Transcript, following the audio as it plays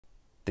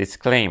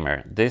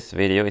Disclaimer, this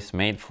video is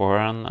made for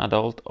an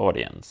adult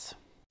audience.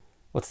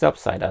 What's up,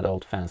 side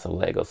adult fans of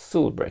LEGO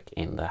Solbrick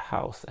in the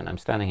house, and I'm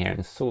standing here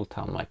in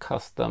Soltown, my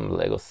custom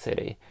LEGO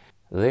city.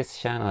 This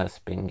channel has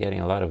been getting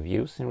a lot of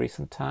views in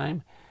recent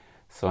time,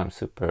 so I'm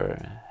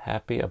super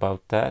happy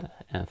about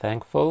that and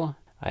thankful.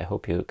 I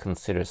hope you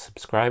consider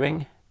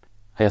subscribing.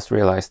 I just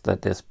realized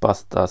that this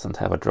bus doesn't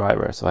have a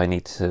driver, so I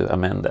need to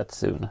amend that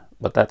soon.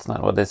 But that's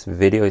not what this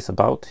video is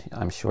about.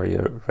 I'm sure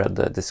you read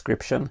the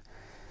description.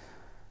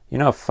 You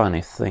know, a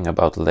funny thing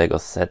about LEGO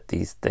set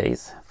these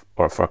days,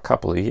 or for a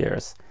couple of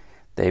years,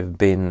 they've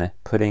been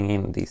putting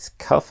in these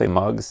coffee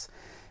mugs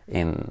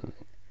in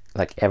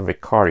like every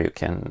car you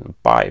can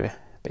buy,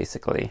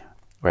 basically,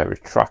 or every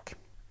truck,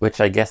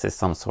 which I guess is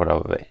some sort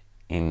of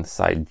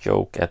inside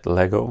joke at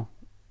LEGO.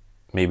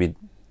 Maybe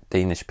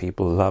Danish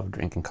people love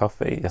drinking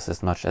coffee just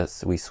as much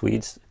as we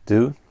Swedes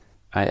do.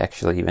 I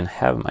actually even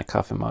have my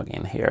coffee mug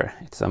in here.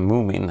 It's a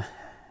Moomin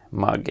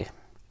mug.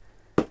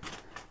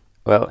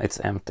 Well, it's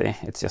empty,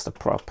 it's just a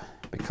prop,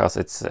 because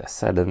it's a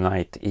Saturday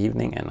night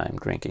evening and I'm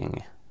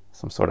drinking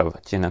some sort of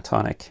gin and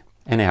tonic.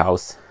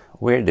 Anyhows,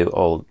 where do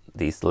all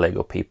these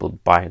LEGO people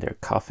buy their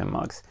coffee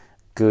mugs?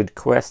 Good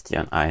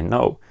question, I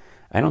know.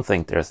 I don't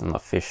think there's an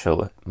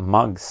official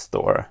mug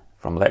store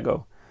from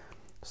LEGO.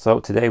 So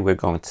today we're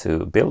going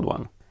to build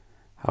one.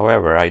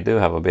 However, I do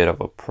have a bit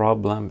of a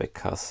problem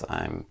because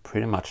I'm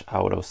pretty much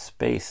out of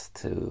space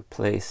to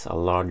place a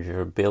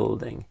larger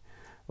building.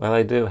 Well,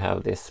 I do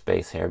have this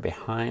space here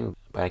behind,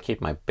 but I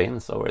keep my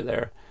bins over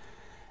there.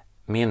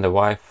 Me and the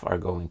wife are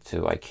going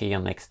to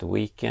IKEA next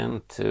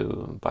weekend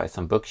to buy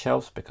some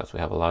bookshelves because we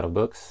have a lot of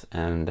books,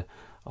 and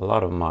a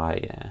lot of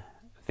my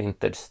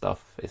vintage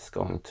stuff is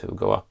going to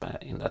go up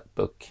in that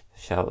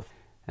bookshelf.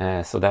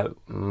 So that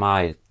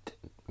might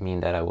mean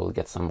that I will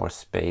get some more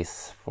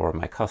space for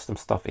my custom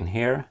stuff in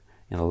here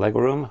in the LEGO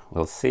room.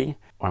 We'll see.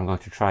 Or I'm going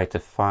to try to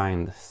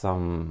find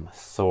some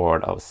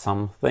sort of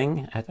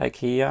something at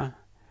IKEA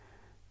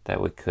that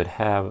we could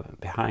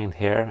have behind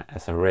here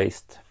as a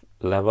raised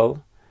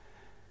level,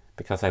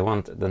 because I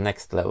want the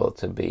next level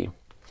to be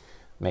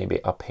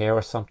maybe up here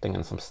or something,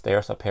 and some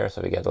stairs up here,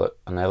 so we get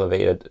an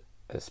elevated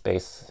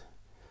space.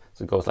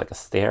 So it goes like a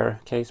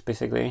staircase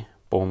basically,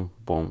 boom,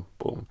 boom,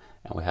 boom,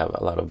 and we have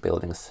a lot of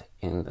buildings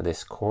in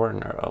this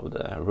corner of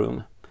the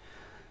room.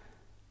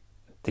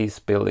 These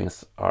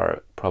buildings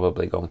are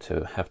probably going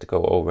to have to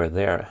go over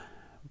there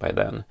by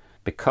then,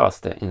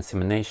 because the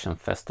Insemination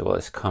Festival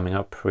is coming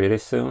up pretty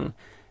soon,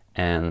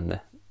 and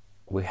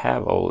we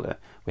have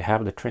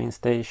the train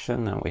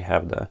station, and we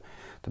have the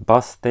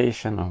bus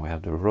station, and we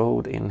have the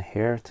road in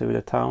here to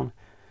the town,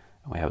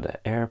 and we have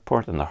the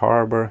airport and the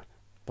harbor,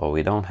 but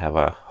we don't have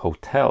a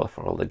hotel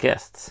for all the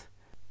guests.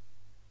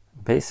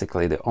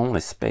 Basically, the only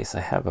space I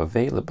have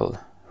available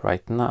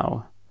right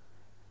now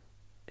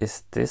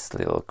is this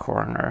little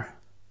corner,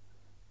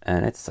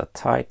 and it's a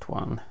tight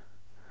one.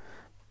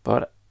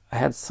 But I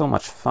had so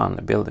much fun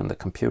building the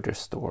computer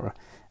store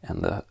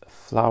and the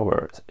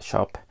flower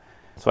shop,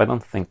 so I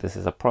don't think this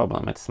is a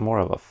problem. It's more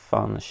of a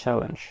fun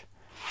challenge.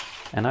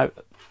 And I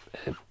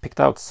picked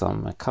out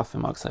some coffee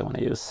mugs I want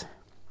to use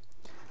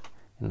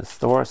in the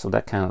store, so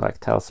that kind of like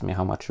tells me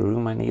how much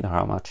room I need or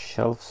how much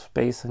shelf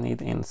space I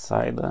need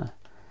inside the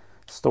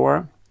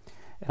store.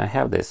 And I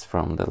have this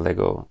from the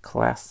LEGO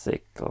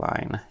Classic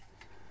line,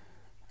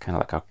 kind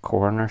of like a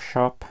corner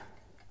shop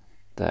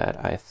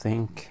that I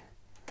think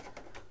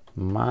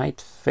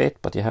might fit,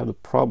 but you have the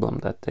problem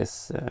that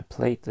this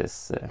plate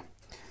is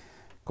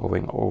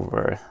going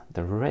over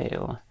the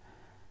rail.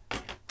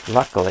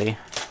 Luckily,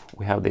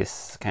 we have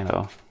this kind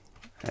of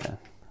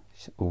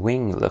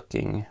wing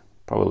looking,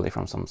 probably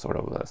from some sort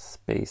of a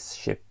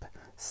spaceship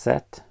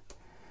set,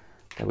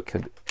 that we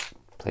could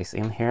place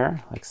in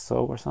here like so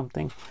or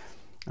something,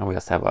 and we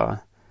just have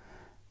a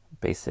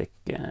basic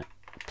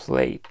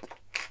plate,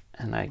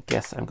 and I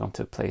guess I'm going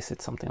to place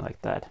it something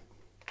like that.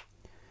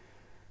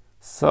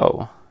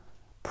 So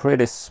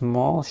pretty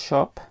small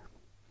shop.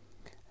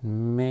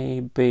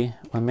 Maybe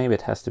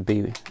it has to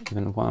be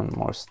even one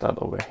more stud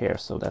over here,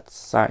 so that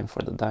sign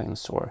for the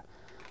dinosaur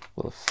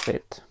will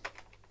fit.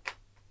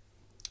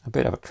 A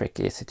bit of a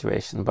tricky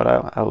situation, but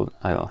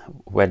I'll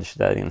wedge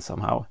that in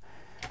somehow.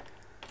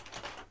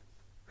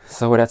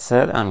 So with that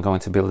said, I'm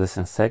going to build this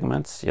in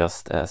segments,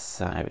 just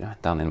as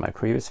I've done in my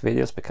previous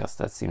videos, because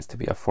that seems to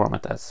be a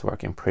format that's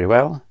working pretty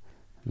well.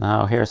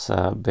 Now here's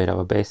a bit of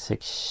a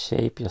basic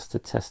shape just to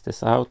test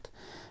this out.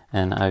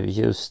 And I've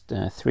used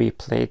 3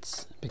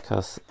 plates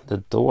because the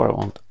door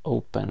won't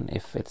open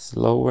if it's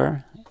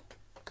lower,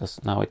 because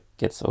now it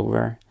gets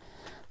over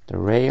the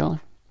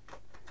rail.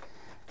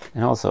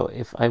 And also,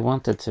 if I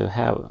wanted to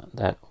have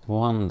that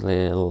one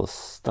little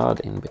stud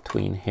in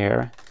between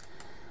here,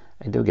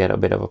 I do get a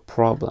bit of a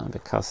problem,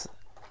 because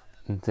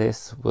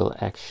this will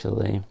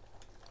actually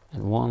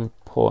at one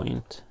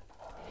point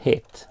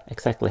hit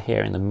exactly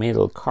here in the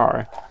middle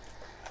car.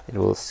 It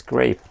will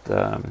scrape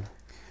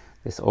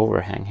this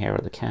overhang here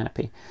of the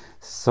canopy.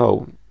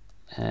 So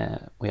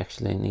we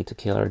actually need to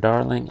kill our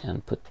darling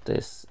and put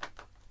this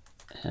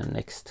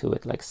next to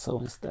it like so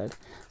instead.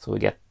 So we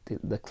get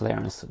the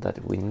clearance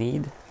that we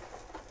need,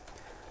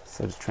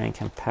 so the train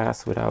can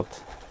pass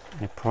without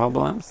any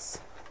problems.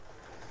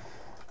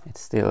 It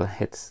still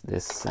hits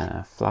this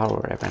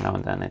flower every now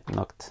and then. It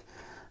knocked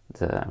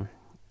the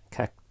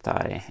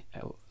cacti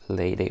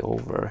lady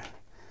over,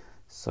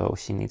 so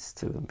she needs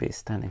to be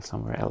standing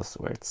somewhere else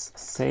where it's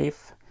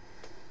safe.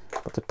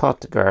 But the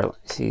pot girl,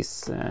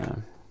 she's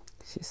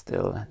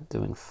still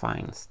doing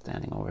fine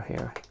standing over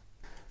here.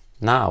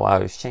 Now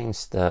I've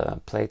changed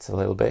the plates a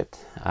little bit.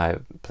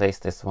 I've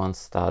placed this one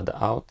stud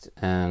out,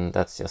 and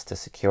that's just to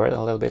secure it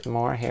a little bit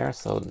more here,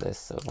 so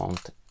this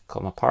won't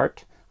come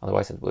apart.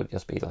 Otherwise it would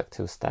just be like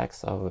 2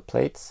 stacks of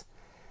plates.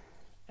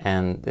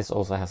 And this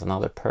also has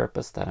another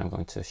purpose that I'm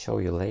going to show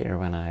you later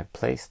when I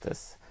place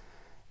this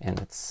in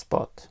its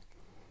spot.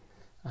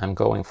 I'm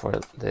going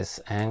for this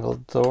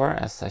angled door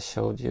as I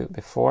showed you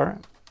before,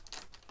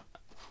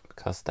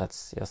 because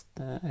that's just,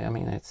 I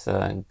mean, it's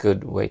a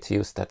good way to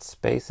use that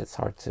space. It's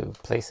hard to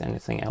place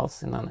anything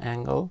else in an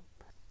angle.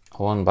 A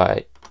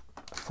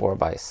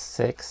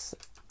 1x4x6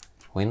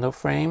 window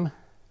frame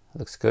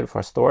looks good for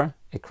a store.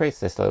 It creates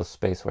this little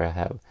space where I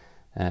have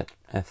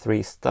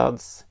 3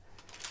 studs,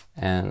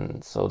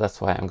 and so that's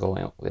why I'm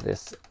going with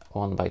this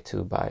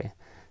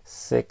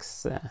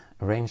 1x2x6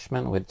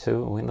 arrangement with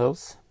 2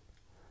 windows.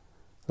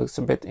 Looks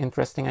a bit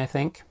interesting, I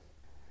think.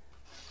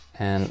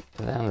 And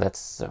then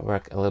let's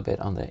work a little bit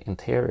on the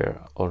interior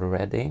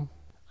already.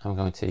 I'm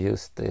going to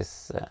use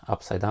this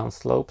upside down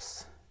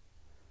slopes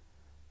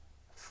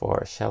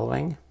for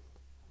shelving.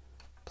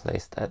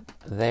 Place that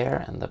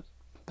there, and the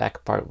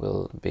back part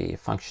will be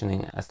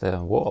functioning as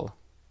the wall.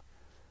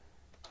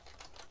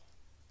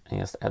 And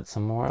just add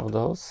some more of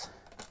those.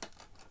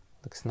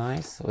 Looks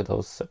nice with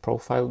those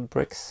profile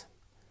bricks.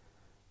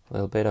 A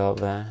little bit of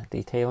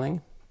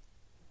detailing.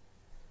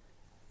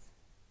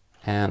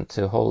 And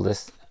to hold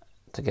this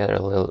together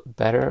a little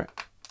better,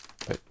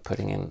 we're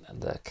putting in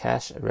the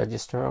cash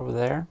register over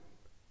there.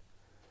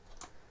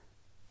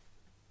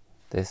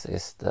 This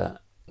is the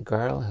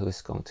girl who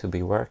is going to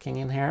be working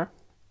in here.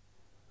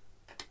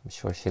 I'm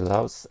sure she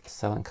loves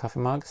selling coffee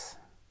mugs.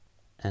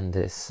 And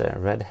this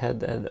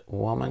red-headed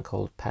woman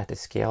called Patty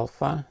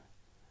Scialfa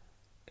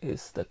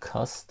is the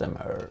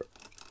customer.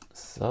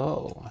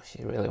 So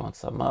she really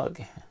wants a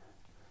mug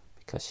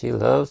because she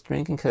loves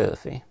drinking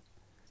coffee.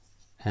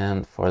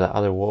 And for the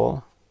other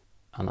wall,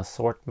 an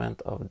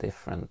assortment of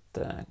different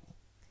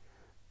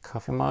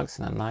coffee mugs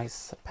in a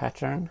nice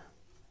pattern.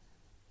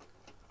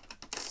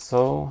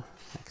 So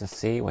you can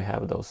see we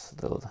have those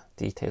little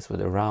details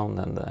with the round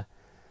and the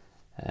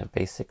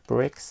basic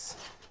bricks.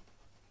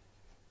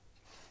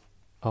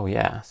 Oh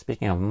yeah,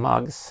 speaking of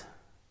mugs,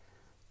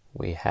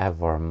 we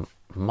have our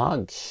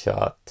mug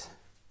shot.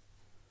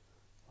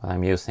 Well,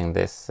 I'm using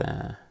this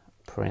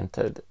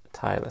printed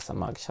tile as a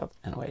mug shot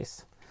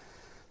anyways.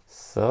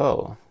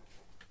 So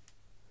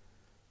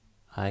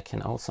I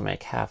can also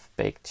make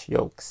half-baked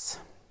jokes.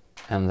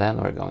 And then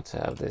we're going to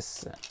have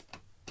this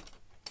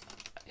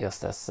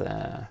just as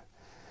a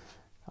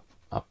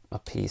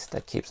piece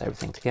that keeps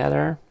everything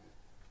together.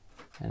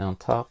 And on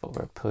top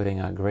we're putting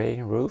a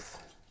gray roof.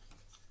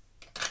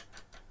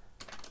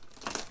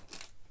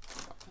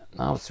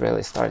 Now it's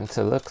really starting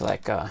to look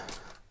like a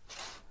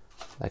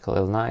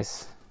little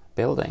nice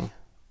building.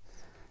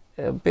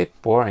 A bit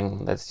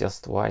boring, that's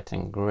just white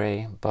and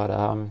gray, but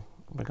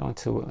we're going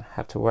to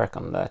have to work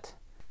on that.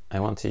 I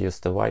want to use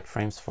the white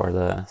frames for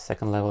the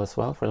second level as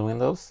well for the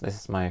windows. This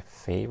is my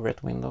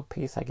favorite window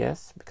piece, I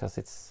guess, because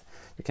it's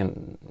you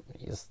can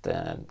just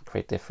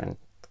create different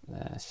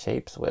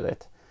shapes with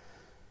it.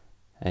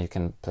 And you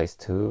can place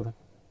 2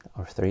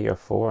 or 3 or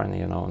 4 and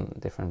in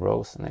different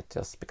rows, and it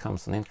just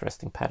becomes an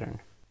interesting pattern.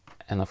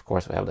 And of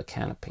course we have the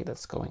canopy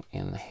that's going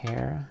in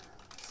here.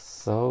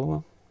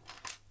 So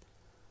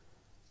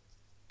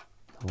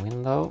the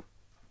window.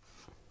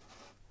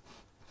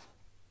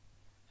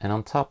 And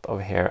on top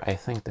of here, I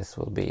think this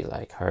will be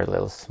like her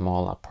little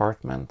small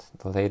apartment,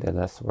 the lady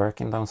that's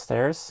working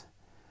downstairs.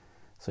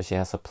 So she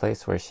has a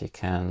place where she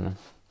can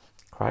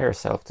cry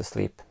herself to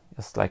sleep,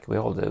 just like we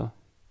all do.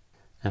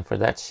 And for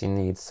that she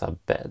needs a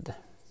bed.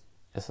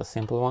 Just a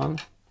simple one.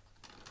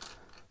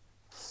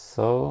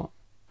 So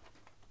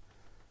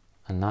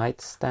a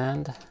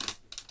nightstand.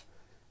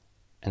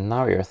 And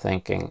now you're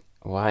thinking,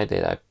 why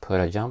did I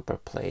put a jumper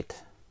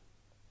plate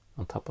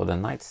on top of the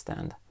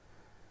nightstand?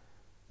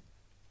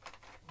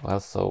 Well,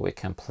 so we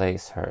can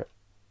place her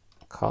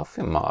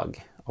coffee mug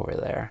over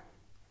there.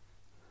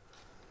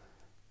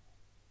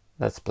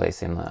 Let's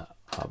place in a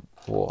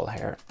wall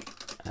here.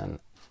 And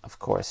of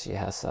course she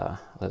has a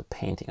little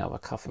painting of a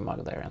coffee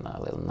mug there and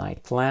a little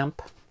night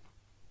lamp.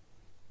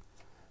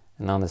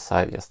 And on the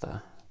side just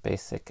a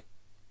basic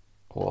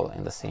wall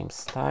in the same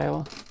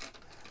style.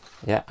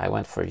 Yeah, I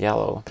went for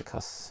yellow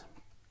because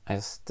I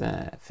just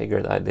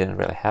figured I didn't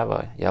really have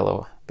a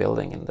yellow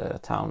building in the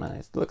town, and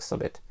it looks a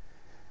bit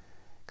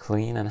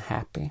clean and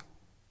happy,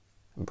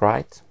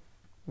 bright,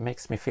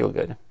 makes me feel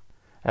good.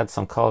 Add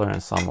some color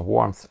and some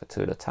warmth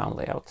to the town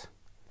layout.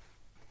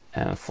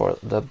 And for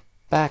the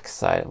back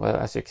side, well,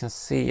 as you can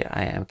see,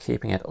 I am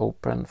keeping it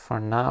open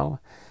for now,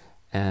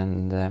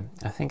 And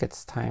I think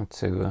it's time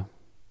to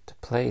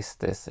place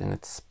this in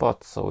its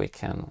spot so we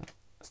can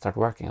start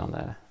working on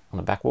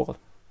the back wall.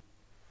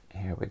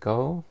 Here we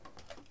go.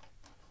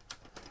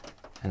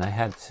 And I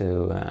had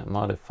to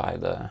modify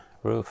the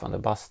roof on the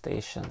bus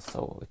station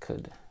so we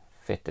could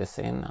fit this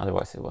in,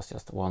 otherwise it was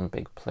just one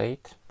big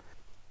plate.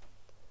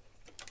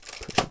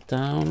 Put it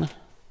down.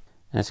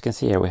 And as you can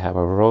see here, we have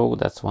a row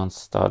that's 1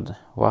 stud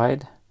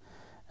wide,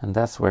 and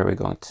that's where we're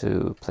going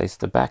to place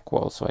the back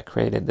wall. So I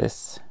created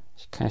this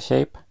kind of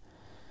shape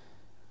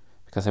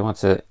because I want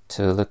to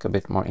look a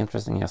bit more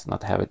interesting, just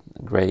not have it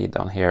gray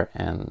down here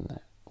and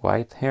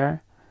white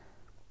here.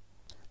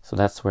 So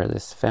that's where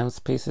this fence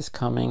piece is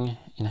coming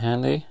in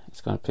handy.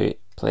 It's going to be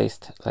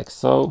placed like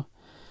so.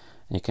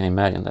 And you can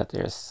imagine that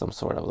there's some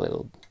sort of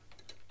little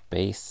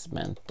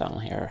basement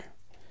down here.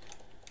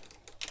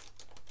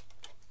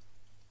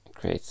 It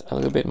creates a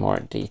little bit more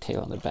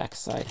detail on the back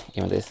side.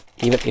 Even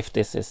if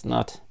this is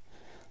not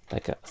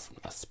like a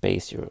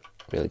space you're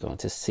really going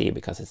to see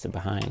because it's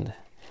behind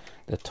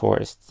the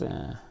tourist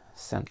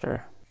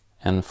center.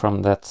 And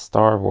from that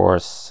Star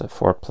Wars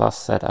 4 Plus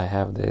set, I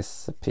have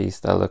this piece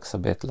that looks a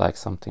bit like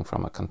something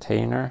from a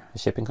container, a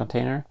shipping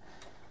container.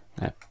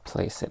 I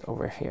place it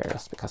over here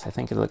just because I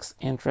think it looks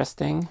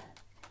interesting.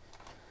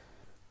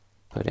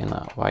 Put in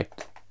a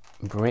white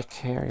brick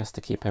here just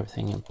to keep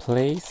everything in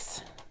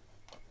place.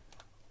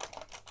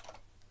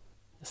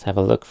 Let's have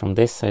a look from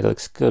this side. It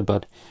looks good,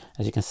 but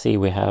as you can see,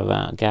 we have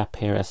a gap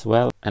here as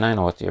well. And I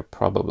know what you're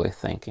probably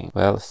thinking.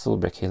 Well,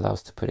 Solbrick, he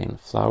loves to put in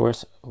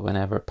flowers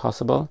whenever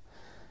possible.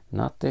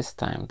 Not this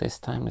time. This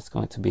time it's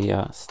going to be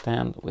a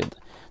stand with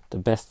the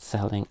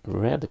best-selling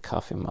red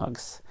coffee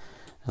mugs.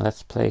 And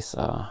let's place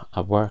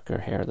a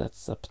worker here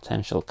that's a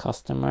potential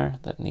customer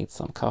that needs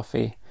some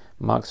coffee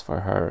mugs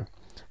for her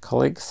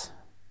colleagues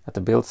at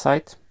the build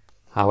site.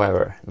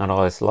 However, not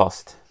all is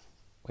lost.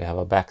 We have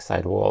a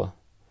backside wall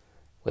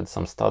with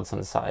some studs on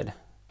the side.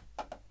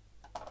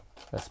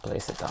 Let's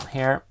place it down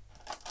here,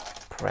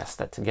 press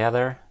that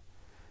together.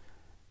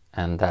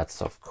 And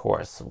that's of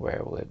course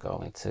where we're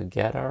going to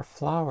get our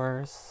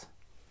flowers.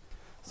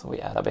 So we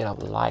add a bit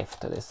of life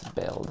to this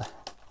build.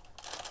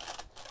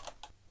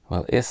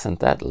 Well, isn't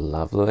that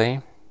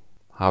lovely?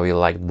 How you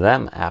like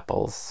them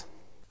apples?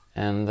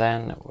 And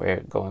then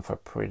we're going for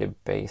pretty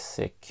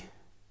basic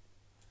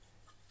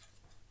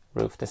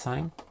roof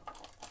design.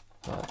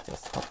 So let's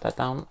just pop that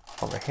down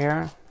over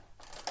here.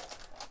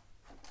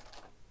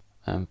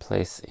 And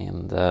place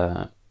in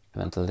the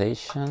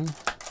ventilation.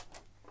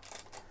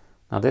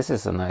 Now this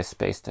is a nice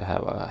space to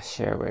have a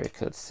chair where you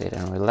could sit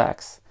and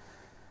relax.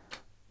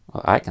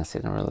 Well, I can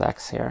sit and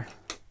relax here.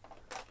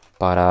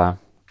 But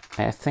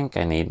I think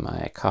I need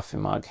my coffee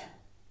mug.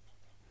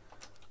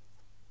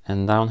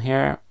 And down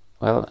here,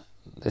 well,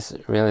 this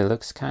really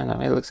looks kind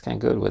of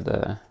good with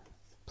the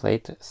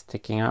plate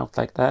sticking out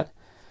like that.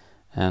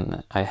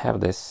 And I have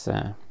this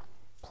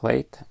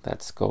plate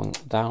that's going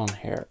down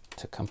here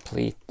to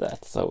complete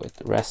that, so it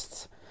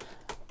rests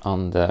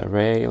on the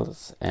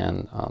rails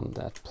and on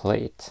that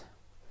plate.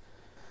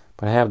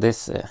 But I have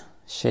this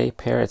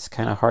shape here. It's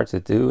kind of hard to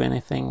do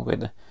anything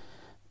with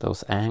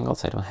those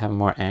angles. I don't have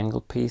more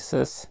angle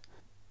pieces,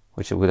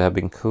 which would have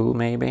been cool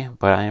maybe,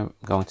 but I'm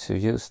going to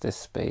use this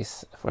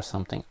space for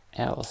something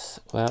else.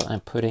 Well,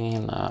 I'm putting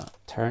in a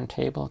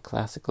turntable,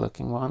 classic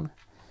looking one,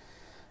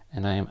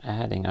 and I am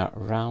adding a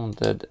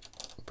rounded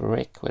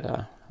brick with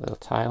a little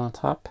tile on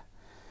top.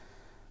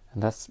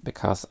 And that's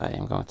because I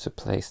am going to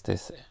place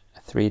this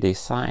 3D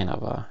sign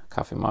of a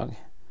coffee mug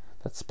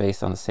that's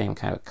based on the same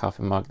kind of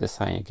coffee mug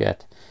design you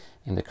get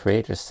in the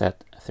Creator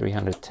Set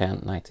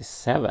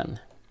 31097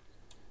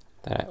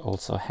 that I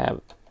also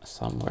have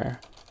somewhere.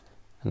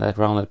 And that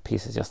rounded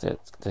piece is just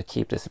to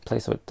keep this in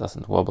place so it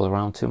doesn't wobble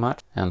around too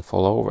much and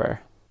fall over.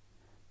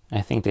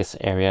 I think this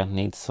area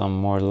needs some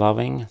more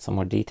loving, some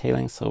more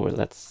detailing, so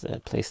let's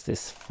place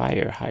this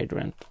fire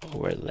hydrant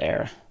over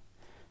there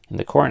in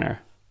the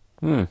corner.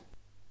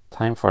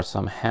 Time for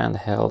some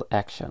handheld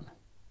action.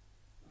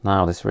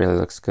 Now this really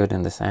looks good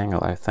in this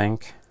angle, I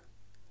think.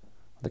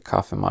 The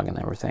coffee mug and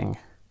everything.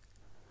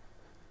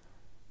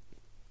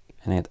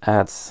 And it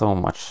adds so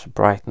much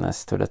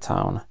brightness to the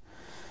town.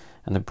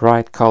 And the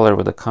bright color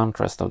with the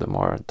contrast of the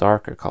more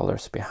darker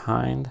colors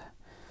behind.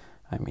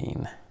 I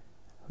mean,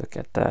 look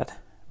at that.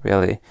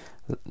 Really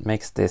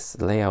makes this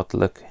layout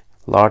look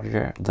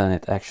larger than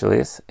it actually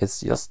is.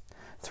 It's just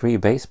 3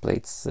 base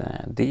plates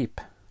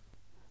deep.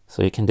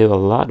 So you can do a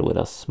lot with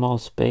a small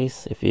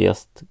space if you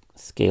just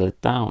scale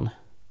it down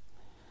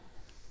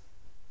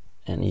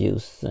and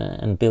use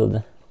and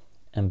build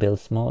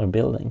smaller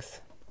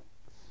buildings.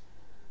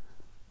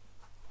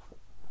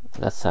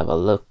 Let's have a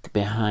look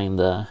behind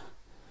the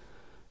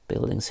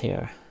buildings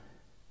here.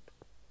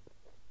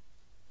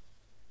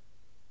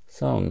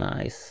 So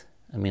nice.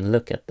 I mean,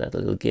 look at that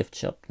little gift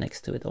shop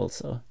next to it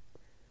also.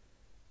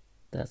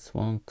 That's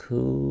one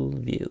cool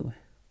view.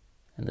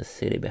 And the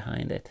city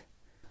behind it.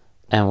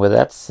 And with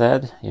that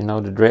said, you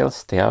know the drill.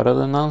 Stay out of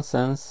the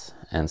nonsense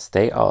and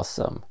stay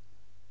awesome.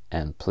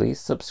 And please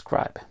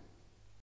subscribe.